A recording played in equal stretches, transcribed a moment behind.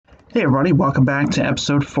Hey, everybody, welcome back to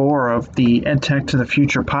episode 4 of the EdTech to the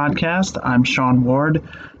Future podcast. I'm Sean Ward,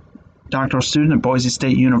 doctoral student at Boise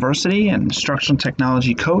State University and instructional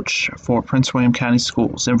technology coach for Prince William County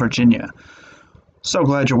Schools in Virginia. So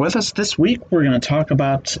glad you're with us. This week, we're going to talk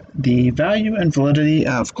about the value and validity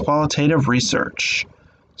of qualitative research.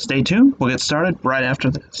 Stay tuned. We'll get started right after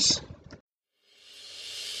this.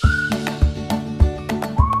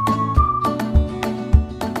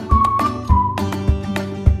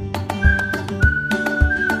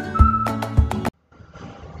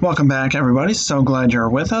 Welcome back, everybody. So glad you're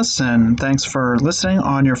with us, and thanks for listening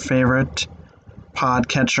on your favorite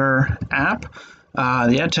podcatcher app.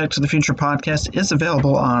 The EdTech to the Future podcast is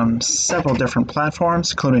available on several different platforms,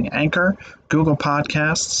 including Anchor, Google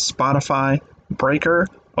Podcasts, Spotify, Breaker,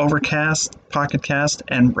 Overcast, Pocket Cast,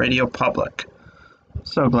 and Radio Public.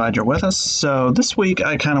 So glad you're with us. So this week,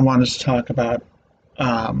 I kind of wanted to talk about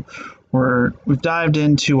we've dived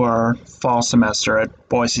into our fall semester at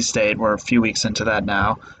Boise State. We're a few weeks into that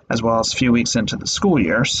now, as well as a few weeks into the school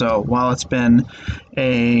year. So while it's been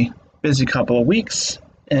a busy couple of weeks,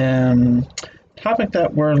 topic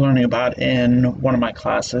that we're learning about in one of my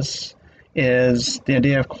classes is the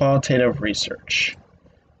idea of qualitative research.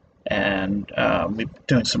 And we've been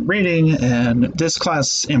doing some reading, and this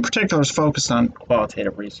class in particular is focused on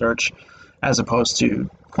qualitative research as opposed to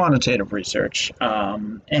quantitative research.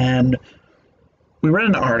 And we read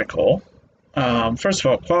an article. First of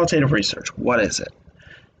all, qualitative research, what is it?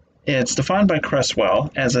 It's defined by Creswell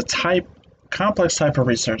as a complex type of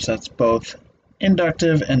research that's both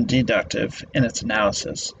inductive and deductive in its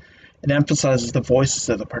analysis. It emphasizes the voices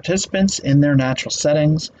of the participants in their natural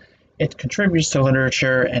settings. It contributes to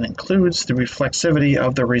literature and includes the reflexivity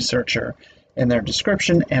of the researcher in their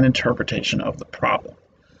description and interpretation of the problem.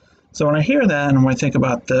 So when I hear that and when I think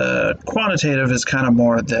about the quantitative is kind of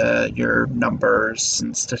more your numbers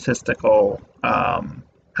and statistical,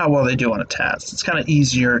 how well they do on a test. It's kind of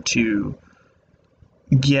easier to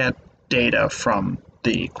get data from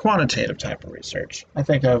the quantitative type of research. I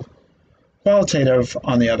think of qualitative,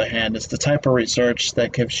 on the other hand, is the type of research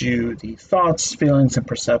that gives you the thoughts, feelings, and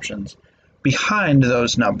perceptions behind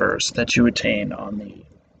those numbers that you attain on the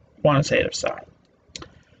quantitative side.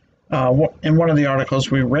 In one of the articles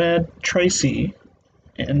we read, Tracy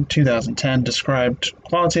in 2010 described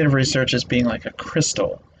qualitative research as being like a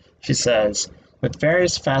crystal. She says, with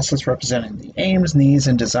various facets representing the aims, needs,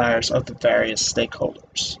 and desires of the various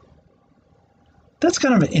stakeholders. That's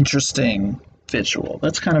kind of an interesting visual.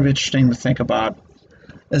 That's kind of interesting to think about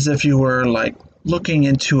as if you were like looking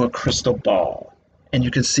into a crystal ball and you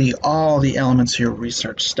could see all the elements of your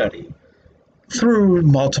research study through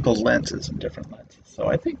multiple lenses and different lenses. So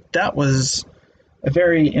I think that was a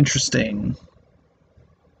very interesting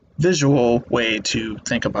visual way to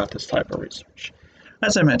think about this type of research.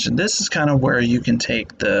 As I mentioned, this is kind of where you can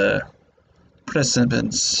take the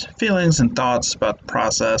participants' feelings and thoughts about the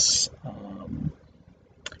process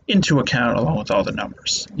into account along with all the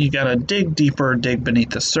numbers. You got to dig deeper, dig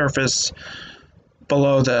beneath the surface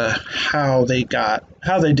below how they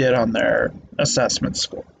did on their assessment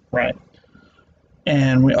score, right?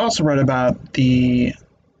 And we also read about the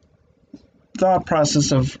thought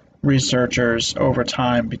process of researchers over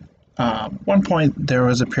time. One point, there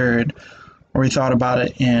was a period where we thought about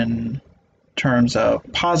it in terms of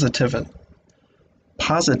positivism.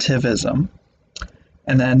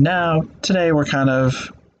 And then now, today, we're kind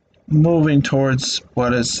of moving towards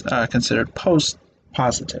what is considered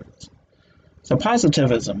post-positivism. So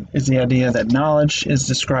positivism is the idea that knowledge is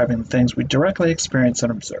describing the things we directly experience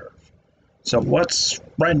and observe. So what's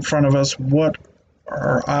right in front of us, what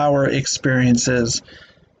are our experiences,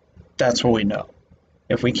 that's what we know.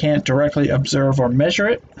 If we can't directly observe or measure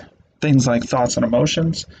it, things like thoughts and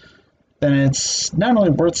emotions, then it's not only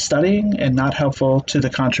worth studying and not helpful to the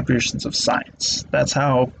contributions of science. That's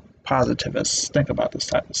how positivists think about this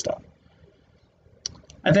type of stuff.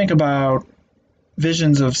 I think about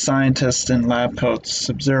visions of scientists in lab coats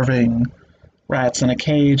observing rats in a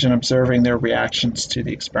cage and observing their reactions to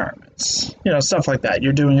the experiments. Stuff like that.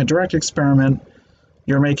 You're doing a direct experiment,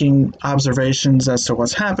 you're making observations as to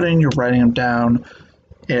what's happening, you're writing them down.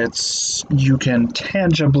 You can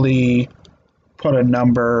tangibly put a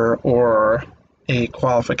number or a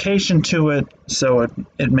qualification to it, so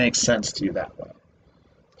it makes sense to you that way.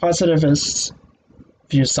 Positivists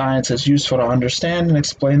view science as useful to understand and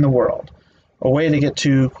explain the world, a way to get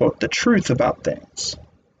to, quote, the truth about things.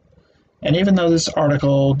 And even though this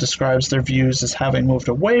article describes their views as having moved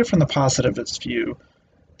away from the positivist view,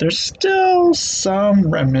 there's still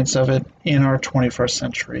some remnants of it in our 21st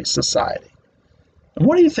century society. And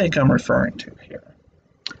what do you think I'm referring to here?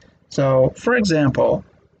 So, for example,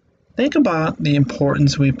 think about the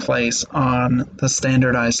importance we place on the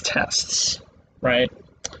standardized tests, right?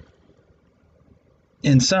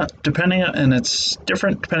 And it's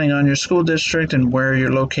different depending on your school district and where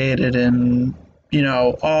you're located, and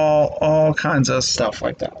all kinds of stuff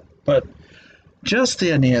like that. But just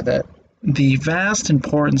the idea that the vast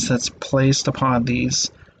importance that's placed upon these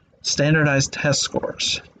standardized test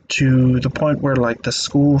scores, to the point where like the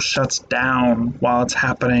school shuts down while it's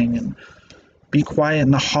happening, and be quiet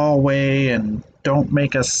in the hallway and don't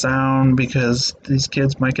make a sound because these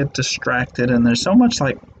kids might get distracted. And there's so much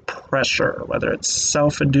like pressure, whether it's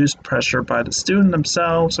self-induced pressure by the student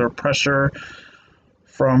themselves or pressure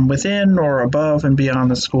from within or above and beyond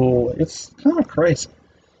the school. It's kind of crazy.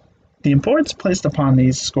 The importance placed upon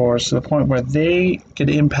these scores to the point where they could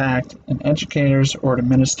impact an educator's or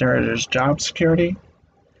administrator's job security,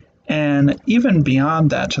 and even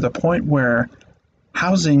beyond that, to the point where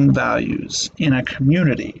housing values in a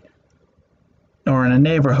community or in a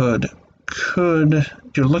neighborhood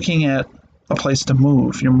you're looking at a place to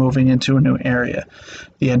move, you're moving into a new area.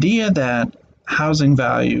 The idea that housing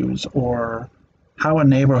values or how a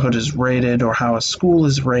neighborhood is rated or how a school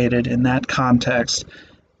is rated in that context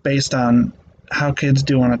based on how kids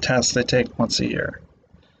do on a test they take once a year.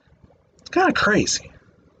 It's kind of crazy.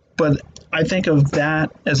 But I think of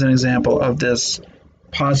that as an example of this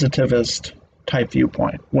positivist type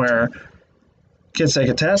viewpoint where kids take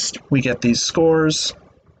a test, we get these scores,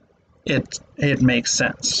 it makes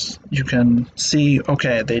sense. You can see,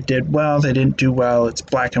 okay, they did well, they didn't do well, it's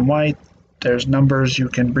black and white, there's numbers you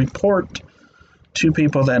can report to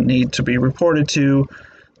people that need to be reported to.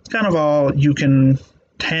 It's kind of all you can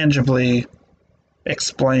tangibly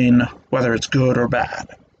explain whether it's good or bad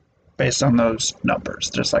based on those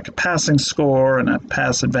numbers. There's like a passing score and a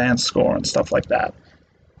pass advanced score and stuff like that.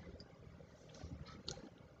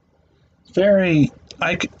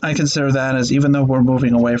 I consider that as, even though we're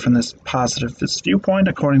moving away from this positivist viewpoint,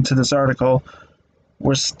 according to this article,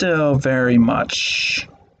 we're still very much,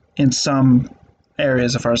 in some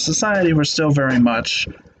areas of our society, we're still very much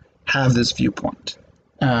have this viewpoint.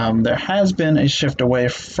 There has been a shift away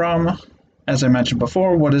from, as I mentioned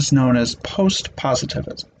before, what is known as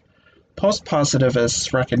post-positivism.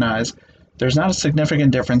 Post-positivists recognize there's not a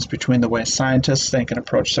significant difference between the way scientists think and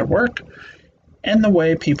approach their work and the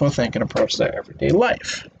way people think and approach their everyday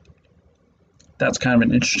life. That's kind of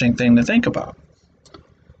an interesting thing to think about.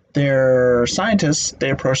 They're scientists, they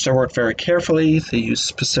approach their work very carefully, they use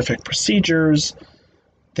specific procedures,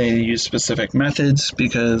 they use specific methods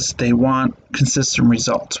because they want consistent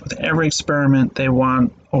results. With every experiment they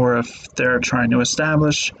want, or if they're trying to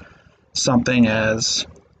establish something as,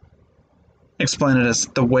 explain it as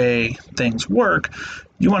the way things work,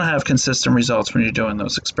 you want to have consistent results when you're doing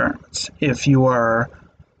those experiments. If you are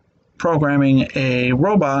programming a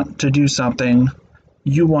robot to do something,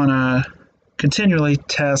 you want to continually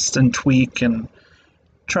test and tweak and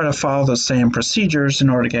try to follow those same procedures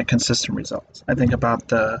in order to get consistent results. I think about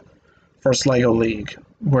the first LEGO League,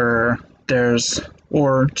 where there's,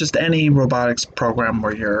 or just any robotics program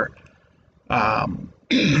where you're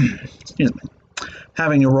excuse me,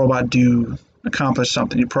 having a robot accomplish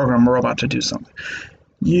something. You program a robot to do something.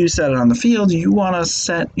 You set it on the field, you want to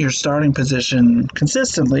set your starting position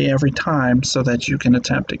consistently every time so that you can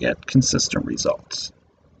attempt to get consistent results.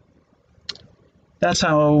 That's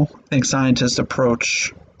how I think scientists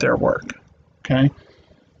approach their work, okay?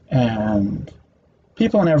 And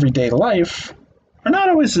people in everyday life are not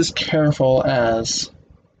always as careful as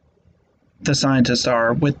the scientists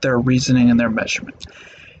are with their reasoning and their measurements.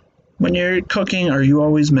 When you're cooking, are you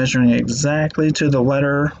always measuring exactly to the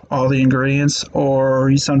letter all the ingredients, or are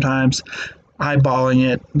you sometimes eyeballing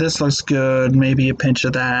it? This looks good, maybe a pinch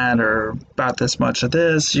of that, or about this much of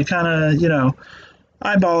this. You kind of,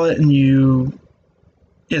 eyeball it and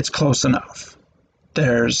it's close enough.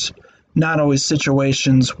 There's not always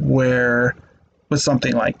situations where, with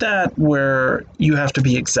something like that, where you have to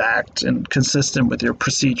be exact and consistent with your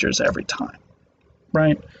procedures every time,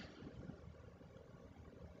 right?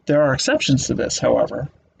 There are exceptions to this, however,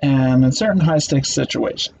 and in certain high-stakes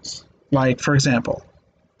situations. Like, for example,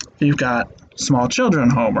 if you've got small children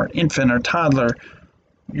at home, or infant or toddler,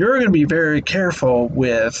 you're going to be very careful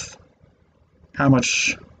with how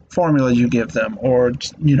much formula you give them, or,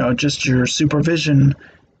 just your supervision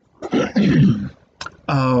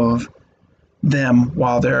of them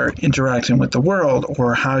while they're interacting with the world,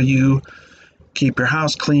 or how you keep your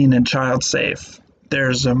house clean and child safe.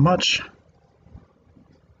 There's a much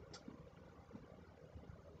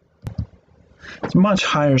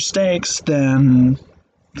higher stakes than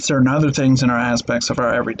certain other things in our aspects of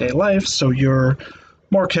our everyday life, so you're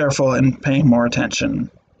more careful and paying more attention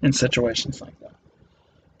in situations like that.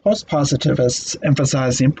 Post-positivists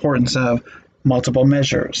emphasize the importance of multiple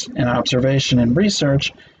measures and observation and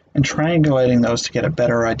research and triangulating those to get a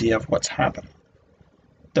better idea of what's happening.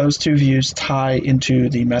 Those two views tie into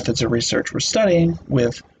the methods of research we're studying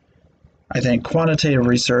with, I think, quantitative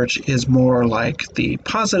research is more like the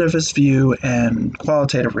positivist view and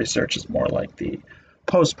qualitative research is more like the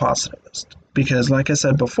post-positivist. Because like I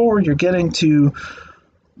said before, you're digging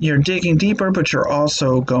deeper, but you're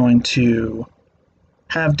also going to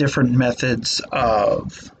have different methods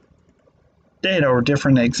of data or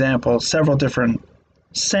different examples, several different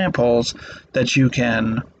samples that you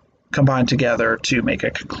can combine together to make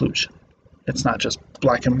a conclusion. It's not just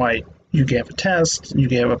black and white. You gave a test, you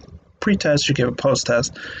gave a pre-test, you gave a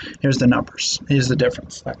post-test. Here's the numbers. Here's the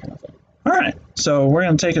difference, that kind of thing. All right, so we're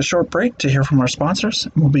going to take a short break to hear from our sponsors,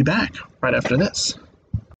 and we'll be back right after this.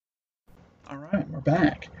 All right, we're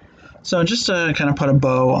back. So just to kind of put a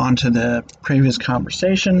bow onto the previous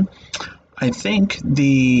conversation, I think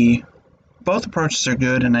both approaches are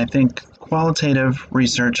good, and I think qualitative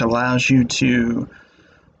research allows you to,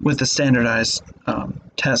 with the standardized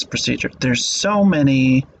test procedure, there's so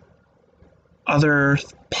many other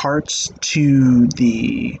parts to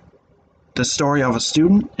the story of a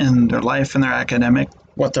student and their life and their academic,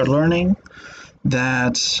 what they're learning,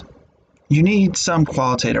 that you need some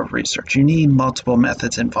qualitative research. You need multiple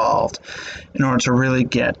methods involved in order to really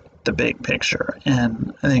get the big picture.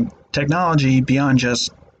 And I think technology, beyond just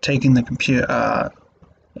taking the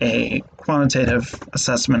a quantitative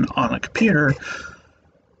assessment on a computer,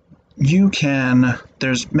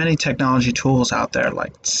 there's many technology tools out there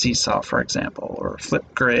like Seesaw, for example, or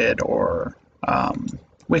Flipgrid, or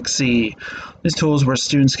Wixie. These tools where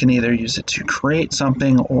students can either use it to create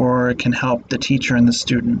something or it can help the teacher and the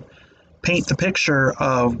student paint the picture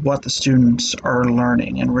of what the students are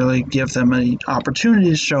learning and really give them an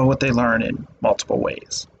opportunity to show what they learn in multiple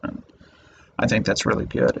ways. And I think that's really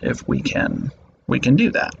good if we can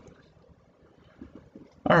do that.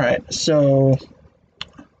 All right, so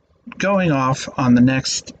going off on the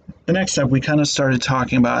next step, we kind of started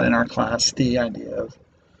talking about in our class the idea of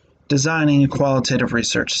designing a qualitative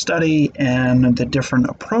research study and the different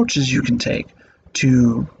approaches you can take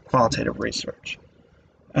to qualitative research.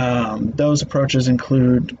 Those approaches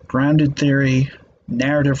include grounded theory,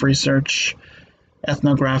 narrative research,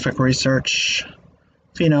 ethnographic research,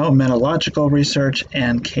 phenomenological research,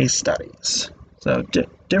 and case studies. So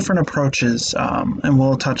different approaches, and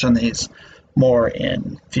we'll touch on these more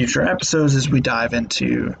in future episodes as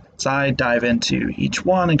I dive into each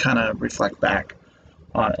one and kind of reflect back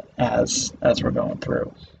on it as we're going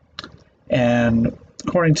through. And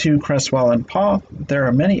according to Cresswell and Paugh, there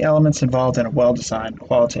are many elements involved in a well-designed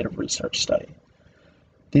qualitative research study.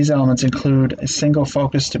 These elements include a single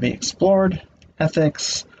focus to be explored,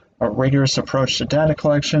 ethics, a rigorous approach to data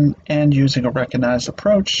collection, and using a recognized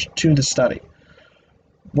approach to the study.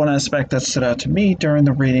 One aspect that stood out to me during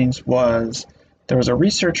the readings was there was a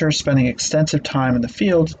researcher spending extensive time in the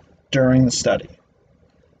field during the study.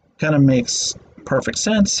 Kind of makes perfect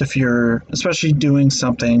sense if you're, especially doing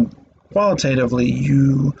something qualitatively,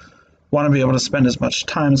 you want to be able to spend as much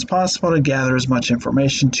time as possible to gather as much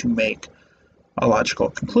information to make a logical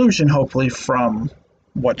conclusion, hopefully from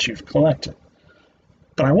what you've collected.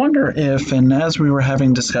 But I wonder if, and as we were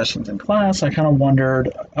having discussions in class, I kind of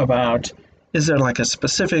wondered about, is there like a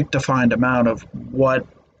specific defined amount of what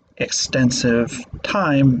extensive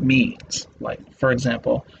time means? Like, for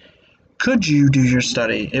example, could you do your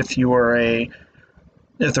study if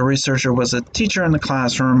the researcher was a teacher in the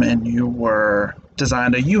classroom and you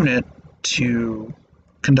designed a unit to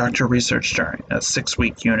conduct your research during a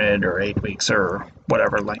 6-week unit or 8 weeks or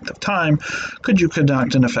whatever length of time, could you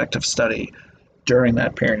conduct an effective study during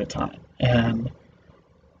that period of time? And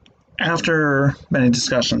after many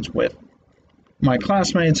discussions with my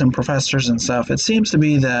classmates and professors and stuff, it seems to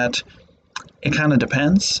be that it kind of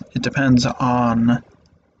depends. It depends on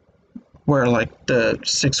where, like, the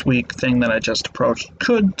 6-week thing that I just approached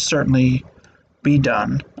could certainly be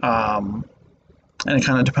done. And it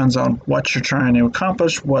kind of depends on what you're trying to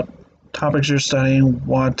accomplish, what topics you're studying,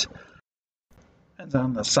 depends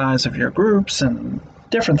on the size of your groups and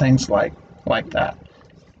different things like that.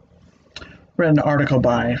 Read an article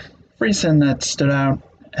by Friesen that stood out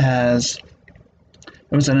as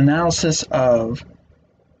it was an analysis of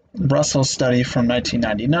Russell's study from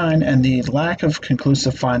 1999 and the lack of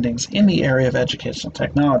conclusive findings in the area of educational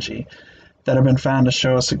technology that have been found to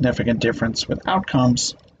show a significant difference with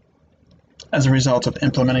outcomes as a result of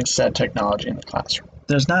implementing said technology in the classroom.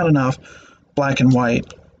 There's not enough black and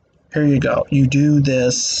white, here you go, you do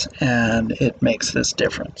this and it makes this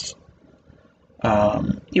difference.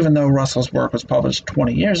 Even though Russell's work was published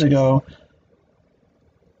 20 years ago,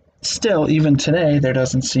 still, even today, there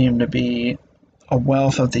doesn't seem to be a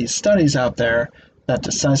wealth of these studies out there that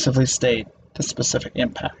decisively state the specific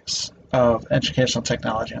impacts of educational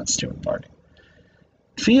technology on student learning.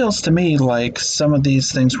 It feels to me like some of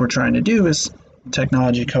these things we're trying to do as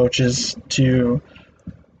technology coaches to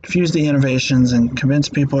fuse the innovations and convince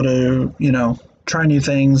people to, try new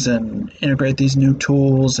things and integrate these new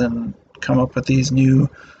tools and come up with these new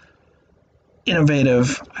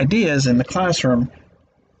innovative ideas in the classroom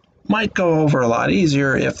might go over a lot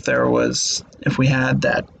easier if we had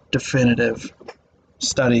that definitive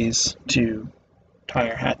studies to tie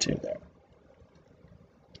our hat to there.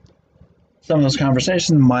 Some of those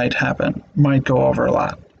conversations might go over a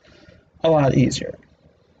lot easier.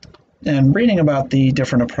 And reading about the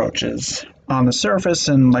different approaches on the surface,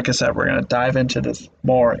 and like I said, we're going to dive into this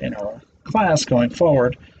more in our class going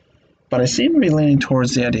forward, but I seem to be leaning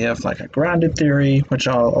towards the idea of like a grounded theory, which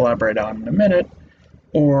I'll elaborate on in a minute,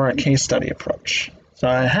 or a case study approach. So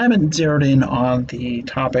I haven't zeroed in on the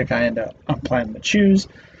topic I'm planning to choose,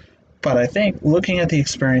 but I think looking at the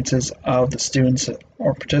experiences of the students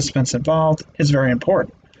or participants involved is very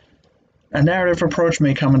important. A narrative approach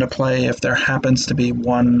may come into play if there happens to be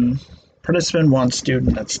one participant, one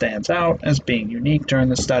student that stands out as being unique during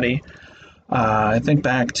the study. I think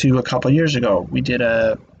back to a couple years ago, we did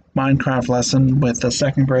a Minecraft lesson with the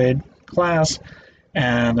second grade class,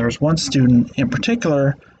 and there was one student in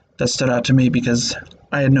particular that stood out to me because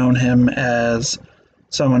I had known him as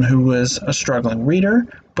someone who was a struggling reader,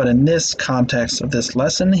 but in this context of this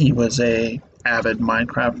lesson, he was a avid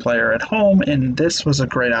Minecraft player at home, and this was a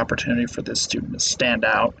great opportunity for this student to stand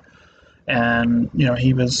out. And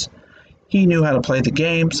he knew how to play the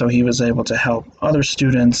game, so he was able to help other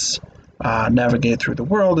students navigate through the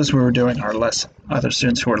world as we were doing our lesson, other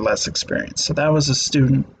students who were less experienced. So that was a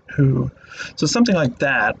student so something like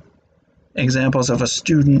that, examples of a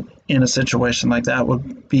student in a situation like that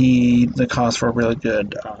would be the cause for a really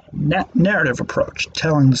good narrative approach,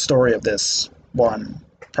 telling the story of this one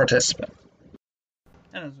participant.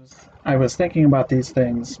 And as I was thinking about these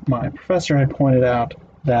things, my professor had pointed out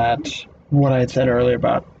that what I had said earlier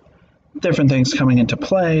about different things coming into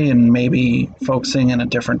play and maybe focusing in a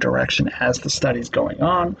different direction as the study's going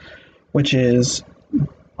on, which is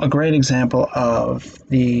a great example of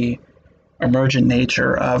the emergent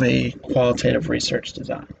nature of a qualitative research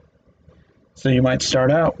design. So you might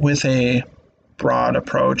start out with a broad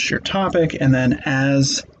approach, your topic, and then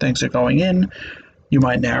as things are going in, you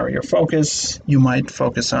might narrow your focus. You might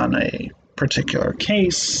focus on a particular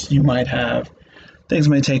case. Things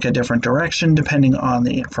may take a different direction depending on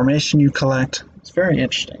the information you collect. It's very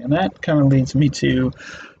interesting. And that kind of leads me to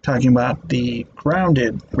talking about the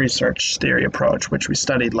grounded research theory approach, which we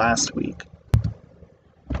studied last week.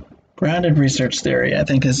 Grounded research theory, I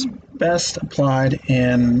think, is best applied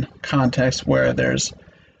in contexts where there's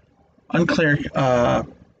unclear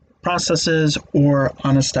processes or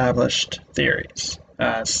unestablished theories,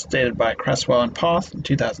 stated by Creswell and Poth in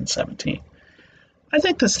 2017. I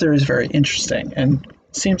think this theory is very interesting and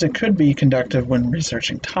seems it could be conductive when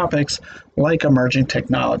researching topics like emerging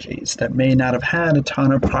technologies that may not have had a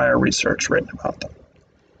ton of prior research written about them.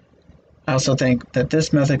 I also think that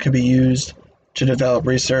this method could be used to develop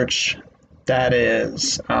research that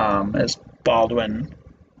is, as Baldwin,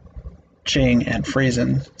 Ching, and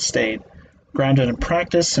Friesen state, grounded in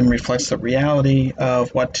practice and reflects the reality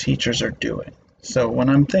of what teachers are doing. So when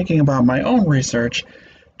I'm thinking about my own research,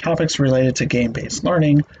 topics related to game-based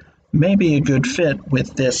learning may be a good fit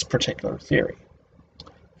with this particular theory.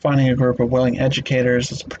 Finding a group of willing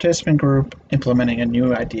educators as a participant group, implementing a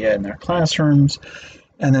new idea in their classrooms,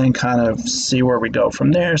 and then kind of see where we go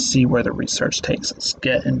from there, see where the research takes us,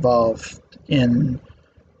 get involved in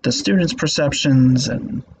the students' perceptions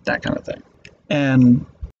and that kind of thing. And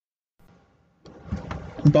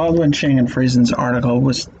Baldwin, Ching, and Friesen's article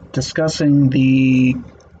was discussing the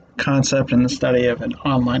concept and the study of an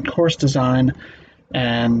online course design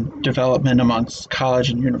and development amongst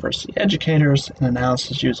college and university educators and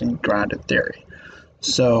analysis using grounded theory.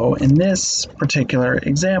 So in this particular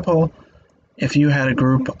example, if you had a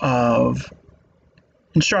group of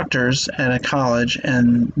instructors at a college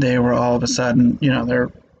and they were all of a sudden,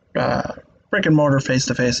 they're brick and mortar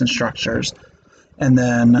face-to-face instructors, and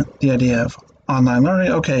then the idea of online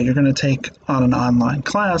learning, okay, you're going to take on an online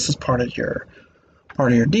class as part of your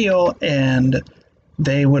deal, and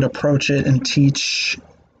they would approach it and teach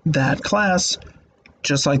that class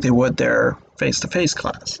just like they would their face-to-face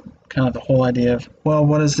class. Kind of the whole idea of, well,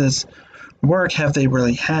 what is this work? Have they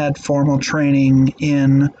really had formal training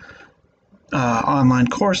in online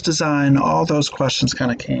course design, all those questions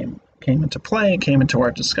kind of came into play, came into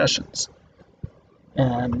our discussions.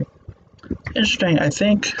 And interesting, I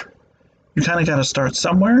think you kind of got to start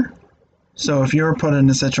somewhere. So if you're put in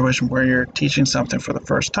a situation where you're teaching something for the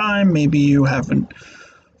first time, maybe you haven't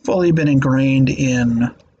fully been ingrained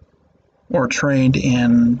in or trained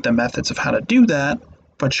in the methods of how to do that,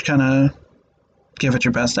 but you kind of give it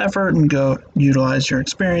your best effort and go utilize your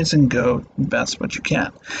experience and go best what you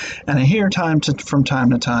can. And I hear from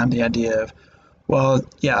time to time the idea of, well,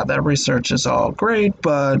 yeah, that research is all great,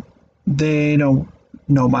 but they don't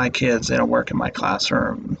know my kids, they don't work in my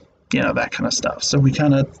classroom, that kind of stuff. So we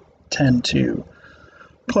kind of tend to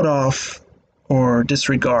put off or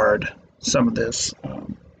disregard some of this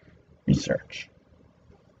research.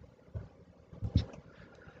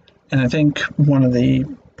 And I think one of the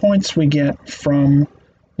points we get from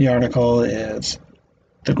the article is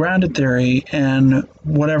the grounded theory, and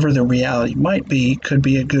whatever the reality might be, could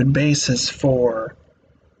be a good basis for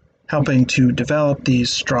helping to develop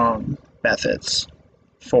these strong methods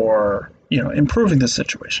for, improving the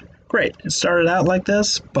situation. Great, it started out like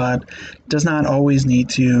this, but does not always need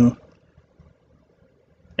to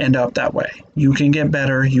end up that way. You can get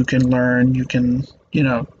better, you can learn, you can,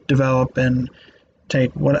 develop and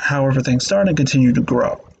take however things start and continue to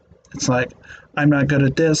grow. It's like, I'm not good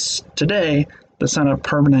at this today, but it's not a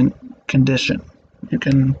permanent condition. You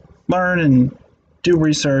can learn and do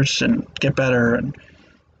research and get better and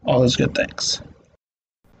all those good things.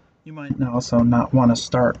 You might also not want to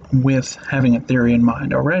start with having a theory in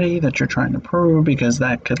mind already that you're trying to prove, because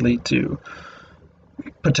that could lead to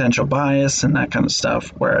potential bias and that kind of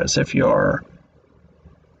stuff. Whereas if you're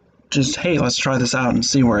just, hey, let's try this out and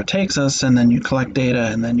see where it takes us, and then you collect data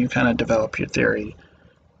and then you kind of develop your theory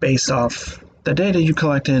based off the data you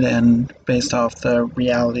collected and based off the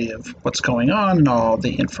reality of what's going on and all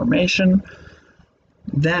the information,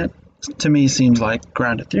 that to me seems like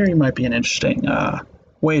grounded theory might be an interesting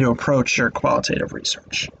way to approach your qualitative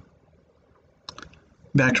research.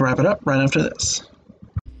 Back to wrap it up right after this.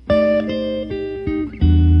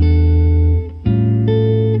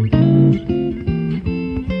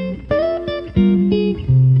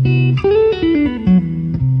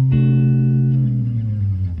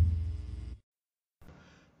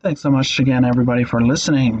 Thanks so much again, everybody, for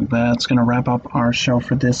listening. That's going to wrap up our show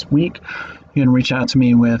for this week. You can reach out to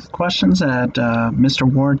me with questions at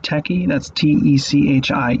Mr. Ward Techie, that's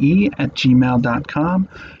TECHIE, at gmail.com.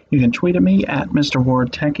 You can tweet at me at Mr.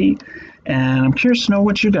 Ward Techie. And I'm curious to know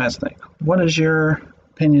what you guys think. What is your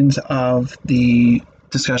opinions of the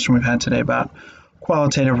discussion we've had today about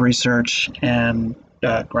qualitative research and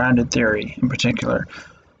grounded theory in particular?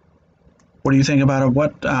 What do you think about it?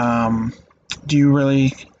 What do you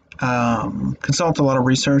really consult a lot of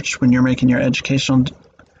research when you're making your educational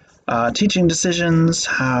teaching decisions?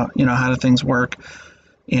 How do things work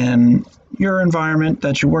in your environment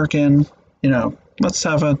that you work in? Let's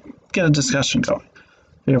get a discussion going.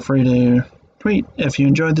 Feel free to tweet if you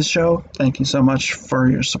enjoyed the show. Thank you so much for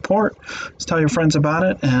your support. Just tell your friends about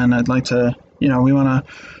it, and I'd like to, we want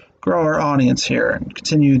to grow our audience here and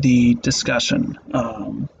continue the discussion.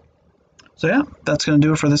 So yeah, that's going to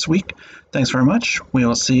do it for this week. Thanks very much. We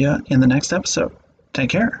will see you in the next episode. Take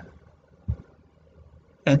care.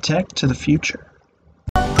 EdTech to the future.